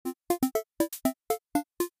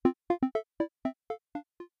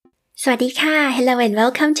สวัสดีค่ะ Hello and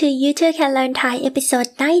welcome to You Too Can Learn Thai episode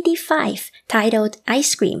 95 titled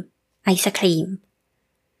Ice Cream, Ice Cream.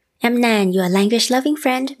 I'm Nan, your language-loving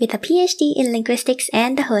friend with a PhD in linguistics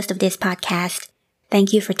and the host of this podcast. Thank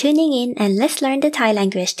you for tuning in and let's learn the Thai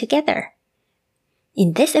language together. In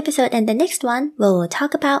this episode and the next one, we'll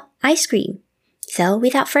talk about ice cream. So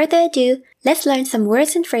without further ado, let's learn some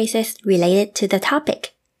words and phrases related to the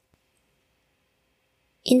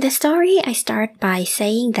topic.In the story, I start by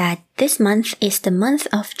saying that this month is the month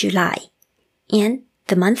of July, and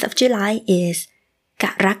the month of July is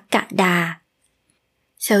Karakada.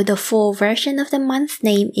 So the full version of the month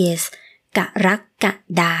name is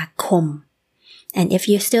Karakadakom. And if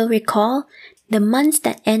you still recall, the months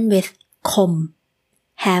that end with kom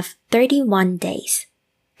have 31 days.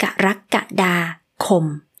 Karakadakom.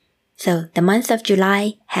 So the month of July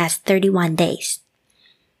has 31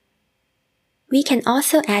 days.We can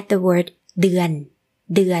also add the word เดือน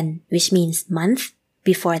which means month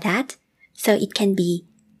before that, so it can be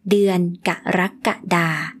เดือนกรกฎา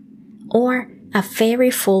or a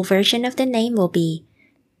very full version of the name will be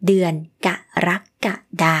เดือนกรก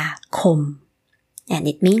ฎาคม and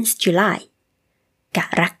it means July ก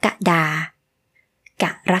รกฎาก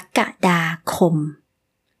รกฎาคม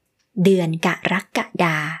เดือนกรกฎ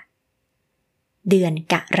า เดือน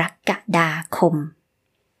กรกฎาคม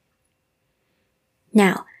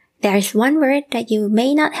Now, there is one word that you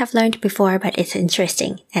may not have learned before, but it's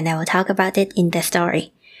interesting, and I will talk about it in the story.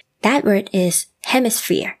 That word is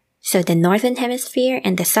hemisphere. So the northern hemisphere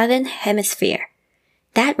and the southern hemisphere.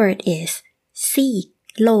 That word is ซีก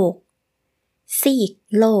โลก ซีก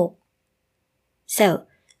โลก So,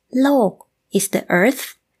 โลก is the earth,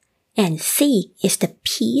 and ซีก is the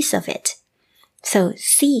piece of it. So,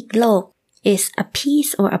 ซีกโลก is a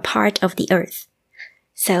piece or a part of the earth.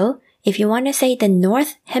 So,If you want to say the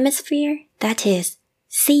north hemisphere, that is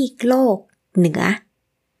ซีกโลกเหนือ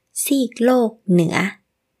ซีกโลกเหนือ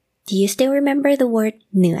Do you still remember the word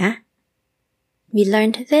เหนือ We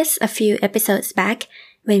learned this a few episodes back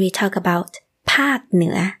when we talk about ภาคเหนื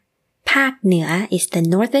อ ภาคเหนือ is the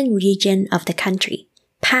northern region of the country.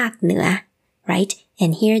 ภาคเหนือ right?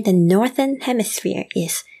 And here the northern hemisphere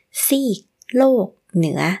is ซีกโลกเห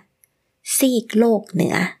นือ ซีกโลกเหนื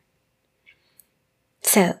อ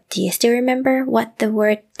So, do you still remember what the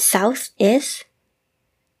word south is?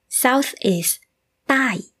 South is ใต้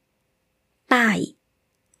ใต้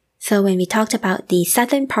So when we talked about the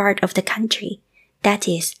southern part of the country, that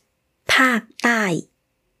is ภาคใต้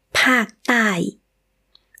ภาคใต้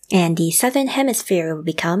And the southern hemisphere will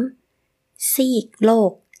become ซีกโล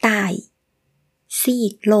กใต้ ซี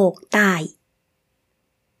กโลกใต้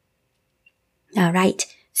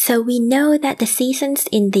Alright.So we know that the seasons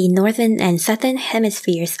in the northern and southern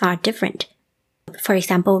hemispheres are different. For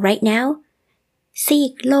example, right now, ซี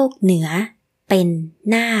กโลกเหนือเป็น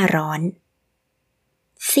หน้าร้อน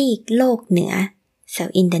ซีกโลกเหนือ So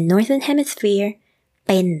in the northern hemisphere, เ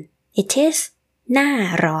ป็น it is หน้า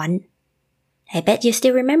ร้อน I bet you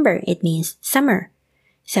still remember it means summer.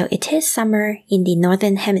 So it is summer in the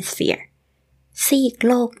northern hemisphere. ซีก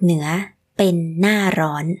โลกเหนือเป็นหน้า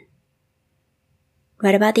ร้อน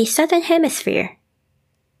What about the southern hemisphere?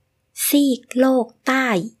 ซีกโลกใต้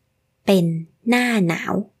เป็นหน้าหนา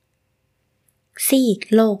ว ซีก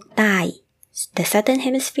โลกใต้ The southern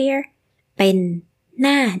hemisphere เป็นห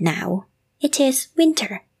น้าหนาว It is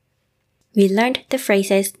winter. We learned the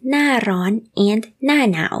phrases หน้าร้อน and หน้า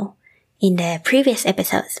หนาว in the previous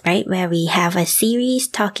episodes, right? Where we have a series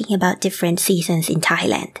talking about different seasons in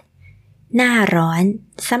Thailand. หน้าร้อน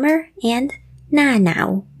summer and หน้าหนาว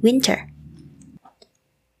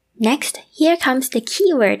winter.Next, here comes the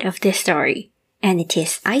key word of this story, and it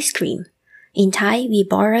is ice cream. In Thai, we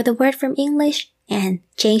borrow the word from English and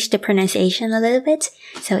change the pronunciation a little bit,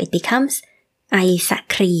 so it becomes ไอศ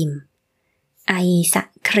ครีม ไอศ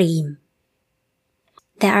ครีม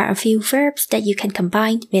There are a few verbs that you can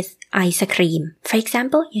combine with ไอศครีม For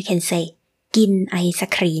example, you can say กินไอศ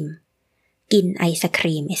ครีม กินไอศค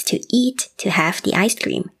รีม is to eat, to have the ice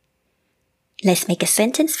cream. Let's make a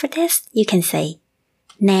sentence for this. You can say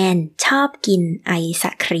แนนชอบกินไอศ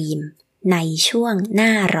ครีมในช่วงหน้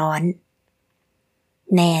าร้อน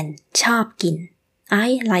แนนชอบกิน I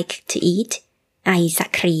like to eat ไอศ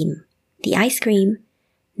ครีม the ice cream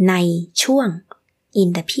ในช่วง in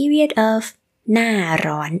the period of หน้า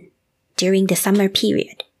ร้อน during the summer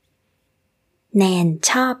period แนน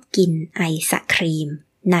ชอบกินไอศครีม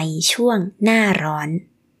ในช่วงหน้าร้อน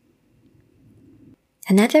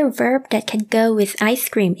Another verb that can go with ice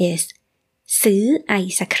cream isซื้อไอ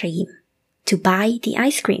ศครีม to buy the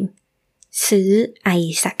ice cream ซื้อไอ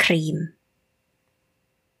ศครีม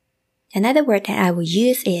Another word that I will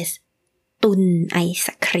use is ตุนไอศ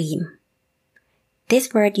ครีม This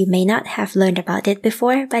word you may not have learned about it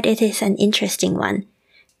before, but it is an interesting one.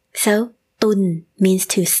 So, ตุน means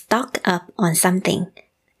to stock up on something.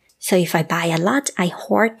 So if I buy a lot, I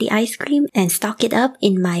hoard the ice cream and stock it up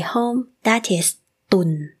in my home. That is ตุน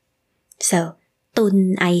So, ตุน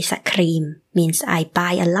ไอศครีม means I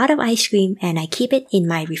buy a lot of ice cream and I keep it in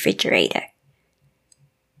my refrigerator.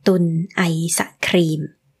 ตุนไอศครีม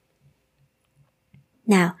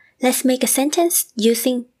Now, let's make a sentence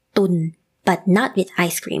using ตุน but not with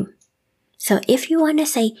ice cream. So if you want to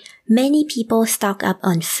say many people stock up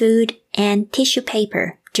on food and tissue paper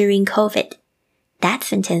during COVID, that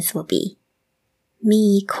sentence will be มี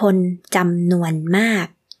คนจำนวนมาก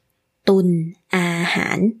ตุนอาหา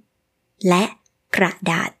รและกระ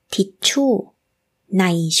ดาษทิชชู่ใน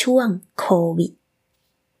ช่วงโควิด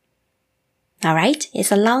Alright,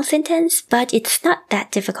 it's a long sentence, but it's not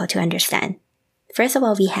that difficult to understand. First of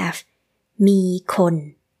all, we have มีคน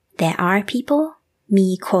There are people มี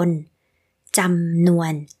คนจำนว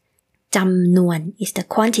นจำนวน is the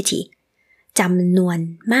quantity จำนวน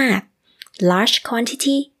มาก large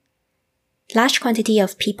quantity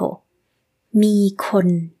of people มีคน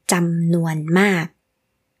จำนวนมาก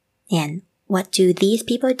and what do these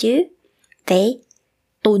people do? They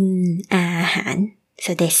ตุนอาหาร so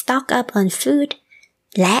they stock up on food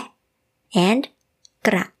และ and ก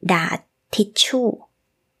ระดาษทิชชู่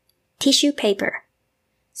tissue paper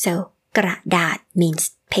so กระดาษ means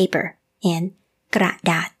paper and กระ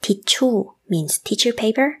ดาษทิชชู่ means tissue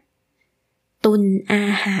paper ตุนอา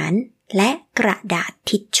หารและกระดาษ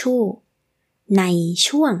ทิชชู่ใน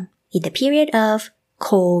ช่วง in the period of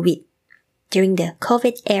COVID during the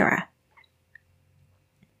COVID era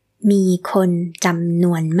มีคนจำน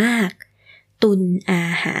วนมากตุนอา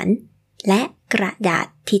หารและกระดาษ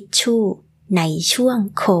ทิชชู่ในช่วง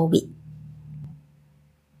โควิด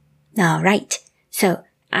Alright, so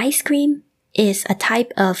ice cream is a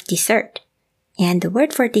type of dessert and the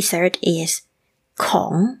word for dessert is ขอ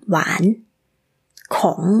งหวานข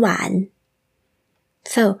องหวาน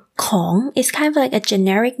So ของ is kind of like a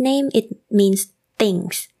generic name. It means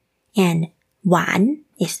things and หวาน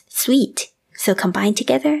is sweet. So combined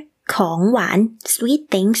together ของหวาน sweet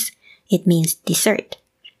things, it means dessert.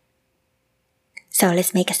 So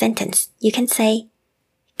let's make a sentence. You can say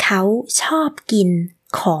เขาชอบกิน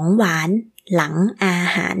ของหวานหลังอา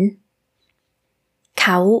หารเข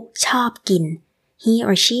าชอบกิน He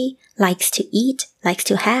or she likes to eat, likes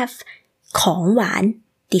to have ของหวาน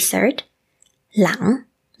dessert ห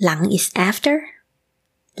ลัง is after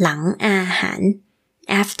หลังอาหาร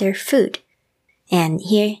after food and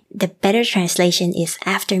here the better translation is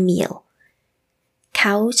after meal เข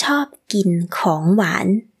าชอบกินของหวาน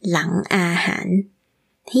หลังอาหาร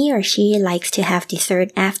He or she likes to have dessert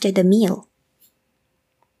after the meal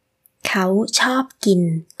เขาชอบกิน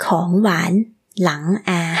ของหวานหลัง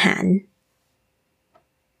อาหาร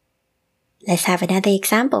Let's have another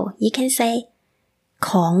example. You can say ข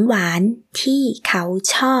องหวานที่เขา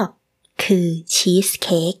ชอบคือชีสเ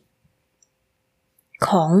ค้กข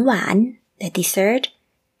องหวาน the dessert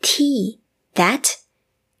ที่ that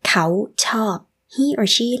เขาชอบ he or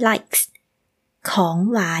she likes ของ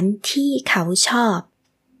หวานที่เขาชอบ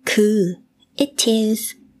คือ it is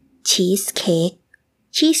cheesecake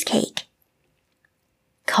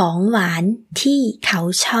ของหวานที่เขา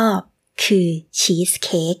ชอบคือชีสเ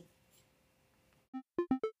ค้ก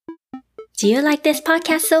Do you like this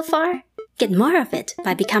podcast so far? Get more of it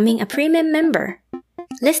by becoming a premium member.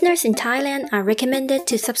 Listeners in Thailand are recommended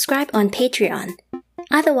to subscribe on Patreon.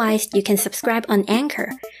 Otherwise, you can subscribe on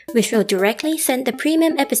Anchor, which will directly send the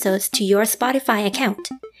premium episodes to your Spotify account.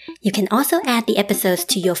 You can also add the episodes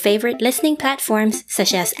to your favorite listening platforms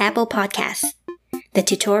such as Apple Podcasts. The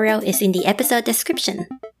tutorial is in the episode description.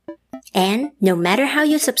 And no matter how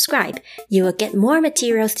you subscribe, you will get more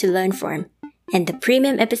materials to learn from. And the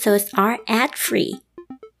premium episodes are ad-free.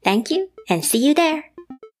 Thank you and see you there.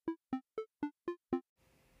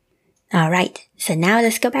 Alright, so now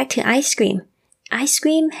let's go back to ice cream. Ice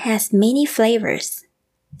cream has many flavors.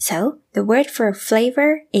 So the word for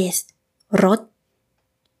flavor is รส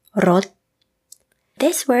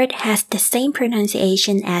This word has the same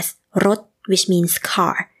pronunciation as รถ which means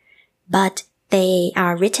car, but they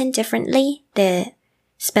are written differently. The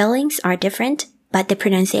spellings are different, but the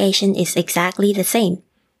pronunciation is exactly the same.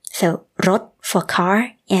 So รถ for car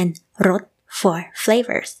and รส for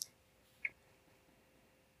flavors.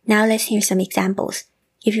 Now let's hear some examples.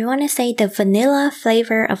 If you want to say the vanilla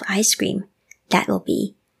flavor of ice cream, that will be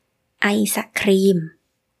ไอศครีม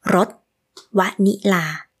รสวานิลา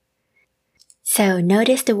So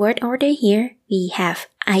notice the word order here. We have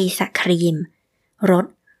ไอศครีมรส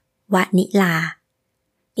vanilla.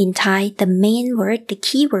 In Thai, the main word, the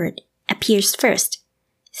key word, appears first.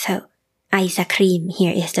 So, ice cream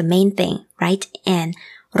here is the main thing, right? And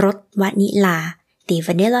รสวานิลา the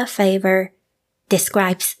vanilla flavor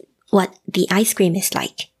describes what the ice cream is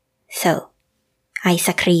like. So,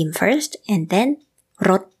 ice cream first and then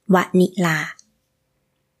รสวานิลา.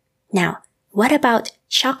 Now, what about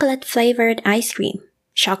chocolate flavored ice cream?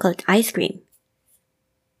 Chocolate ice cream.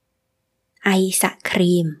 ไอศค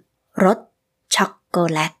รีมรสช็อกโก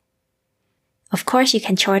แลต. Of course, you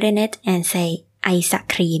can shorten it and say ไอศ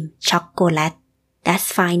ครีมช็อกโกแลต. That's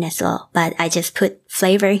fine as well, but I just put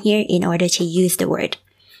flavor here in order to use the word.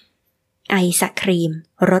 ไอศครีม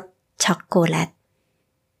รสช็อกโกแลต.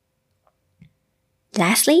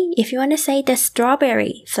 Lastly, if you want to say the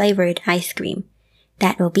strawberry flavored ice cream,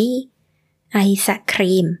 that will be ไอศค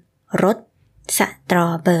รีมรสสตรอ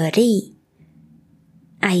เบอรี่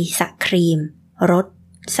ไอศครีมรส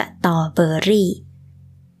สตรอเบอรี่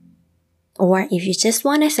Or if you just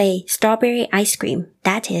want to say strawberry ice cream,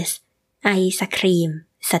 that is ไอศครีม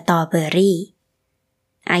สตรอเบอรี่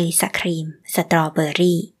ไอศครีมสตรอเบอ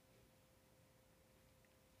รี่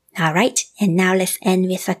Alright, and now let's end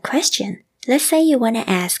with a question. Let's say you want to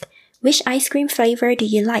ask, which ice cream flavor do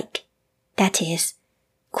you like? That is,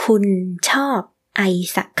 คุณชอบไอ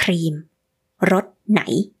ศครีมรสไหน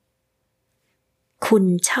คุณ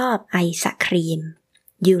ชอบไอศครีม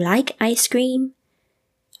You like ice cream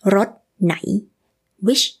รสไหน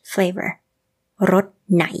Which flavor รส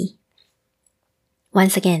ไหน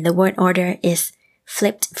Once again, the word order is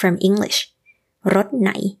flipped from English. รสไห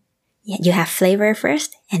น You have flavor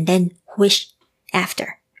first and then which after.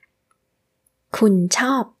 คุณช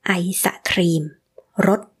อบไอศครีมร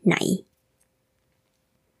สไหน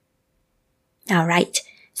Alright,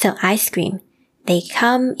 so ice cream. They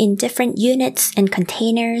come in different units and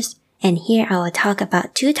containers, and here I will talk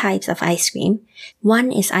about two types of ice cream.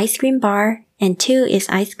 One is ice cream bar, and two is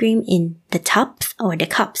ice cream in the tubs or the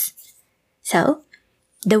cups. So,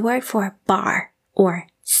 the word for bar or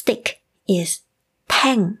stick is แ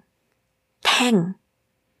ท่ง แท่ง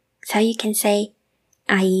So you can say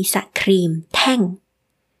ไอศครีมแท่ง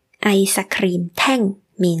ไอศครีมแท่ง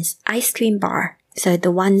means ice cream bar. So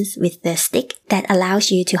the ones with the stick that allows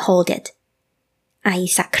you to hold it. ไอ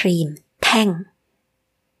ศครีมแท่ง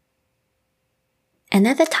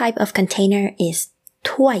Another type of container is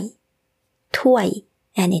ถ้วย ถ้วย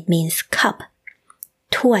and it means cup.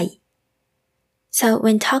 ถ้วย So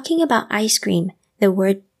when talking about ice cream, the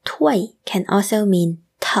word ถ้วย can also mean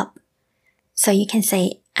tub. So you can say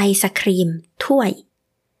ไอศครีมถ้วย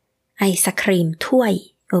ไอศครีมถ้วย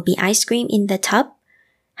will be ice cream in the tub.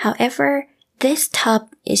 However, this tub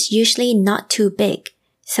is usually not too big.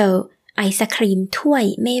 So ไอศครีมถ้วย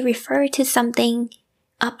may refer to something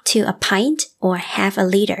up to a pint or half a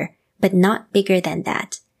liter, but not bigger than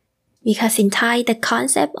that. Because in Thai, the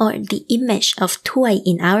concept or the image of ถ้วย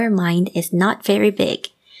in our mind is not very big.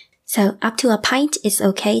 So up to a pint is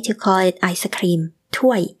okay to call it ไอศครีมถ้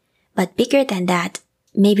วย, but bigger than that,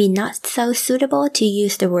 maybe not so suitable to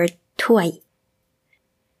use the word ถ้วย.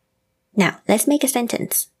 Now, let's make a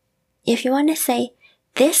sentence. If you want to say,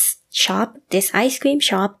 this shop, this ice cream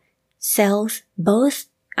shop, sells both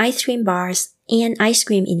ice cream bars and ice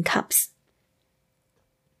cream in cups.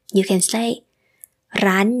 You can say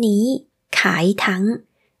ร้านนี้ขายทั้ง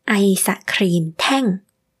ไอศครีมแท่ง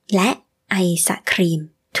และไอศครีม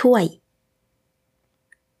ถ้วย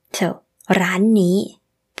So ร้านนี้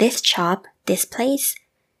this shop, this place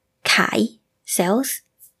ขาย sells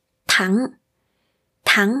ทั้ง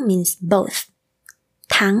ทั้ง means both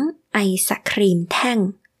ทั้งไอศครีมแท่ง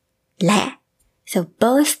และ So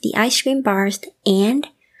both the ice cream bars and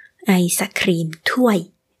ไอศครีมถ้วย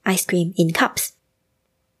ice cream in cups.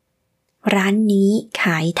 ร้านนี้ข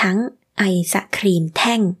ายทั้งไอศครีมแ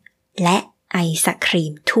ท่งและไอศครี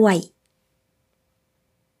มถ้วย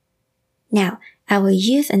Now, I will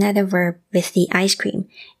use another verb with the ice cream,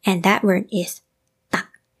 and that word is ตัก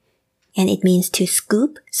and it means to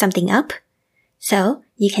scoop something up. So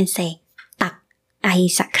you can say ตักไอ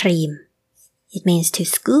ศครีม. It means to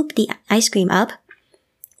scoop the ice cream up,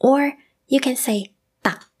 or you can say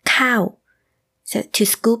ตักข้าว so to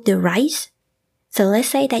scoop the rice. So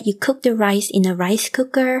let's say that you cook the rice in a rice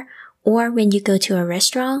cooker, or when you go to a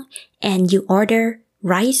restaurant and you order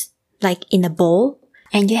rice like in a bowl,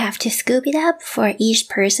 and you have to scoop it up for each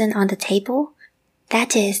person on the table.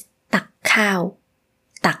 That is ตักข้าว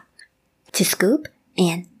ตัก to scoop,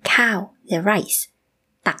 and ข้าว the rice.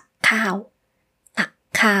 ตักข้าว ตัก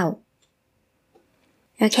ข้าว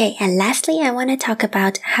Okay, and lastly, I want to talk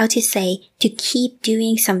about how to say to keep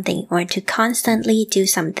doing something or to constantly do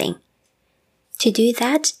something. To do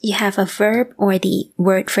that, you have a verb or the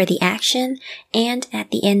word for the action, and at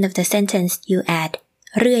the end of the sentence, you add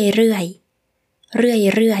เรื่อยๆ เ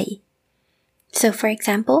รื่อยๆ So for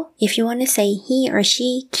example, if you want to say he or she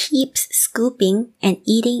keeps scooping and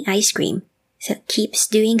eating ice cream, so keeps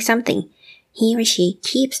doing something, he or she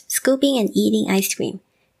keeps scooping and eating ice cream,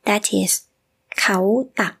 that is เขา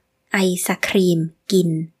ตักไอศครีมกิน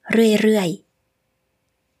เรื่อย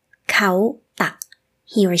ๆ เขาตัก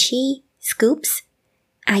he or she scoops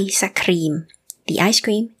ไอศครีม the ice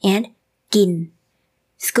cream and กิน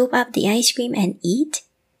scoop up the ice cream and eat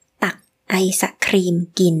ตักไอศครีม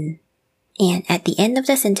กิน and at the end of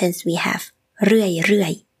the sentence we have เรื่อ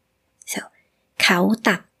ยๆ so เขา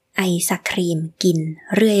ตักไอศครีมกิน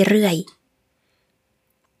เรื่อยๆ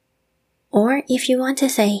or if you want to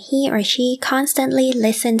say he or she constantly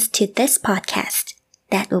listens to this podcast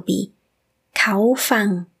that will be เขาฟัง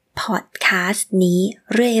พอดแคสต์นี้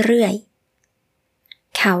เรื่อย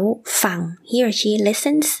ๆ เขาฟัง he or she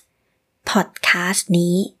listens พอดแคสต์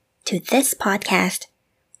นี้ to this podcast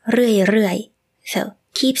เรื่อยๆ so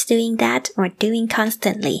keeps doing that or doing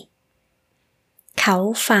constantly เขา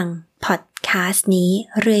ฟังพอดแคสต์นี้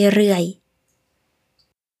เรื่อยๆ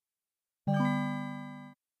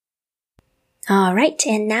Alright,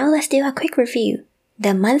 and now let's do a quick review.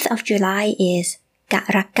 The month of July is ก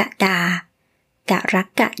รกฎ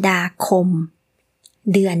าคม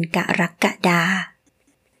เดือนกรกฎ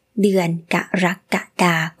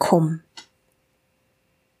าคม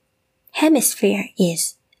Hemisphere is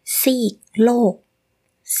ซีกโล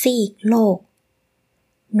ก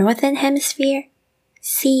Northern Hemisphere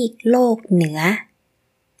ซีกโลกเหนื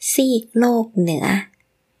อ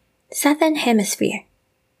Southern Hemisphere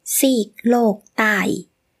ซีกโลกใต้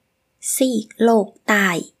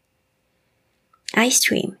Ice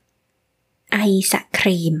cream ไอศค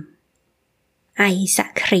รี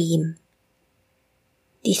ม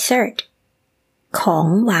Dessert ของ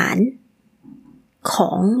หวาน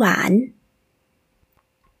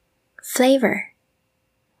Flavor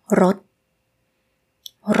รส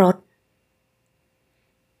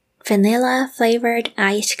Vanilla flavored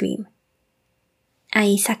ice cream ไอ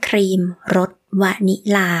ศครีมรสวานิ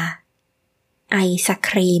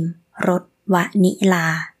ลา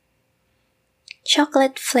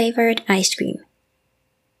Chocolate flavored ice cream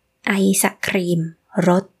ไอศครีมร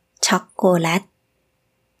สช็อกโกแ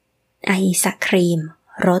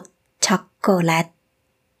ลต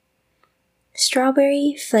Strawberry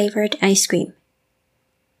flavored ice cream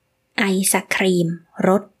ไอศครีมร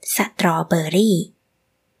สสตรอเบอรี่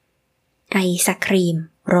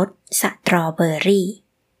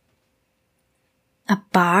A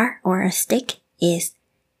bar or a stick is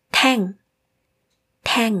แท่ง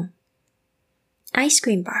Ice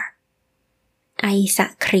cream bar ไอศ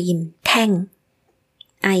ครีมแท่ง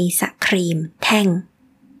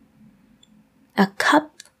A cup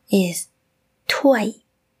is ถ้วย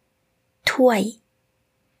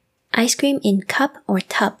Ice cream in cup or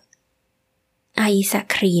tub ไอศ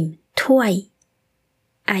ครีมถ้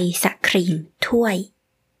วย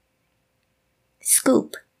Scoop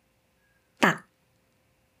ตัก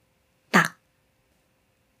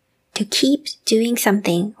To keep doing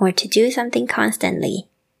something or to do something constantly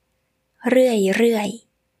เรื่อ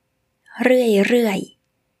ยๆ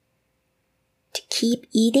To keep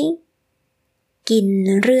eating กิน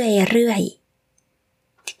เรื่อย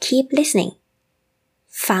ๆ To keep listening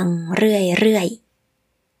ฟังเรื่อย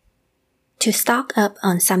ๆ To stock up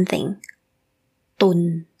on something ตุ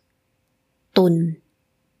น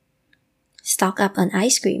Stock up on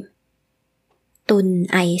ice cream ตุน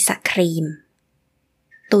ไอศครี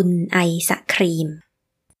ม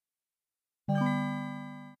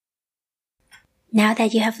Now that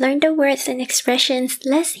you have learned the words and expressions,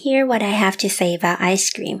 let's hear what I have to say about ice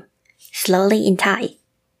cream. Slowly in Thai.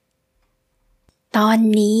 ตอน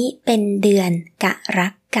นี้เป็นเดือนกร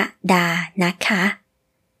กฎานะคะ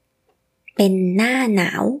เป็นหน้าหน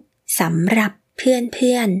าวสำหรับเ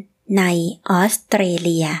พื่อนๆในออสเตรเ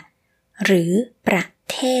ลียหรือประ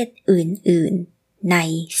เทศอื่นๆใน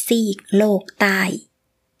ซีกโลกใต้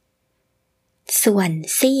ส่วน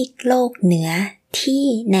ซีกโลกเหนือที่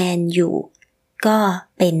แนนอยู่ก็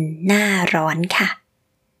เป็นหน้าร้อนค่ะ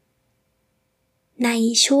ใน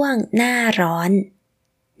ช่วงหน้าร้อน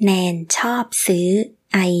แนนชอบซื้อ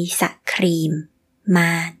ไอศครีมม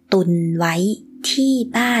าตุนไว้ที่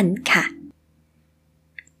บ้านค่ะ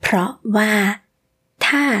เพราะว่า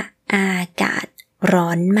ถ้าอากาศร้อ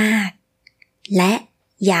นมากและ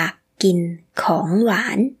อยากกินของหวา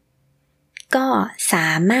นก็สา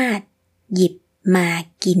มารถหยิบมา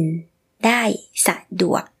กินได้สะด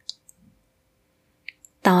วก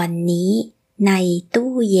ตอนนี้ใน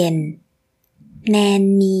ตู้เย็น แนน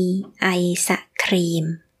มีไอศครีม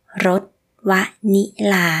รสวานิ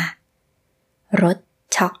ลารส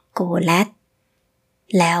ช็อกโกแลต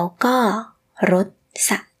แล้วก็รสส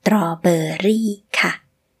ตรอเบอร์รี่ค่ะ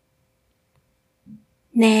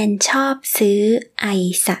แนนชอบซื้อไอ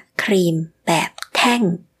ศครีมแบบแท่ง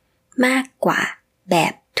มากกว่าแบ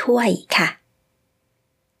บถ้วยค่ะ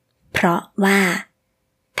เพราะว่า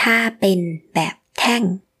ถ้าเป็นแบบแท่ง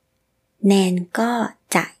แนนก็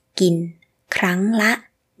จะกินครั้งละ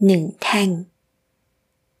1แท่ง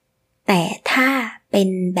แต่ถ้าเป็น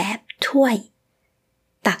แบบถ้วย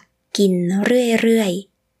ตักกินเรื่อย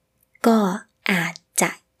ๆก็อาจจะ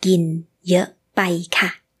กินเยอะไปค่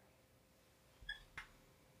ะ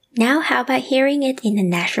Now how about hearing it in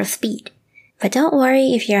a natural speed? But don't worry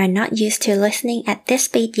if you are not used to listening at this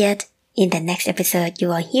speed yet. In the next episode, you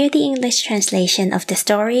will hear the English translation of the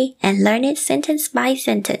story and learn it sentence by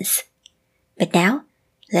sentence. But now,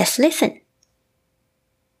 let's listen.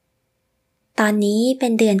 ตอนนี้เป็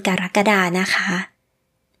นเดือนกรกฎานะคะ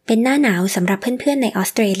เป็นหน้าหนาวสำหรับเพื่อนๆในออ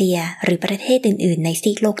สเตรเลียหรือประเทศอื่นๆใน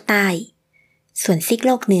ซีกโลกใต้ส่วนซีกโ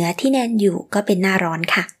ลกเหนือที่แนนอยู่ก็เป็นหน้าร้อน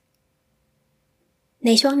ค่ะใน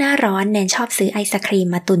ช่วงหน้าร้อนแนนชอบซื้อไอศกรีม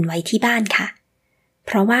มาตุนไว้ที่บ้านค่ะเ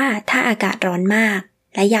พราะว่าถ้าอากาศร้อนมาก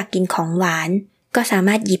และอยากกินของหวานก็สาม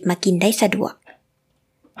ารถหยิบมากินได้สะดวก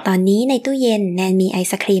ตอนนี้ในตู้เย็นแนนมีไอ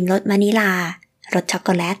ศกรีมรสวานิลารสช็อกโก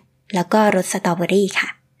แลตแล้วก็รสสตรอเบอรี่ค่ะ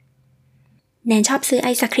แนนชอบซื้อไอ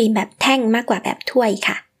ศกรีมแบบแท่งมากกว่าแบบถ้วย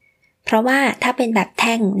ค่ะเพราะว่าถ้าเป็นแบบแ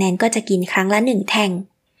ท่งแนนก็จะกินครั้งละ1แท่ง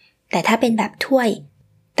แต่ถ้าเป็นแบบถ้วย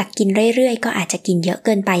ตักกินเรื่อยๆก็อาจจะกินเยอะเ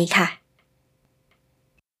กินไปค่ะ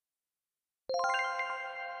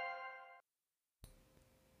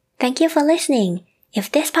Thank you for listening. If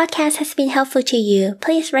this podcast has been helpful to you,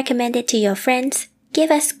 please recommend it to your friends,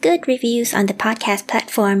 give us good reviews on the podcast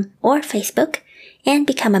platform or Facebook, and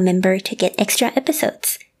become a member to get extra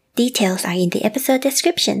episodes. Details are in the episode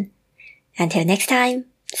description. Until next time,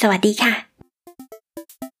 สวัสดีค่ะ